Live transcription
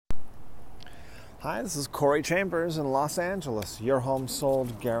Hi, this is Corey Chambers in Los Angeles. Your home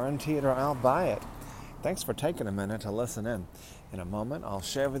sold guaranteed or I'll buy it. Thanks for taking a minute to listen in. In a moment, I'll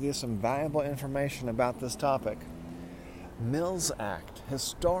share with you some valuable information about this topic. Mills Act,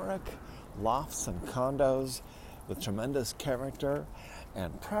 historic lofts and condos with tremendous character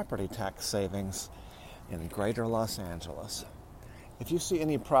and property tax savings in greater Los Angeles. If you see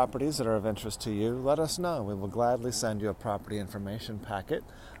any properties that are of interest to you, let us know. We will gladly send you a property information packet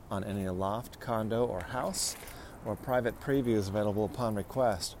on any loft, condo, or house, or private previews available upon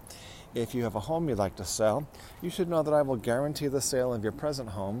request. If you have a home you'd like to sell, you should know that I will guarantee the sale of your present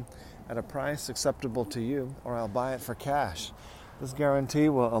home at a price acceptable to you, or I'll buy it for cash. This guarantee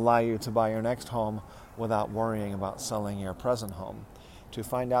will allow you to buy your next home without worrying about selling your present home. To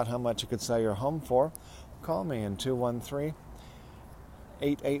find out how much you could sell your home for, call me in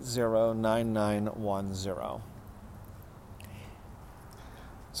 213-880-9910.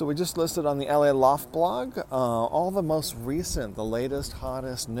 So we just listed on the LA Loft blog all the most recent, the latest,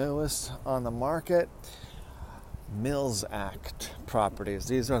 hottest, newest on the market Mills Act properties.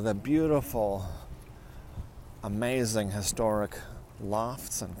 These are the beautiful, amazing, historic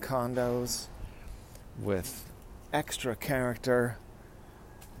lofts and condos with extra character,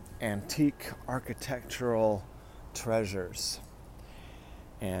 antique architectural treasures.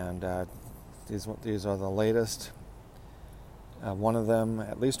 And these are the latest. One of them,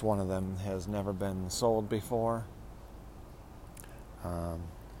 at least one of them, has never been sold before,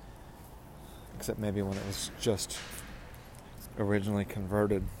 except maybe when it was just originally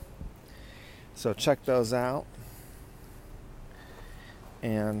converted. So check those out.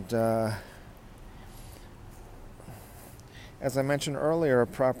 And as I mentioned earlier, a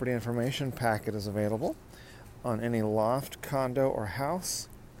property information packet is available on any loft, condo, or house,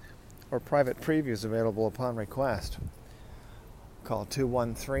 or private previews available upon request. Call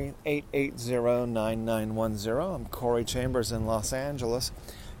 213-880-9910. I'm Corey Chambers in Los Angeles.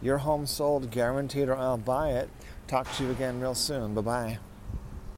 Your home sold, guaranteed, or I'll buy it. Talk to you again real soon. Bye-bye.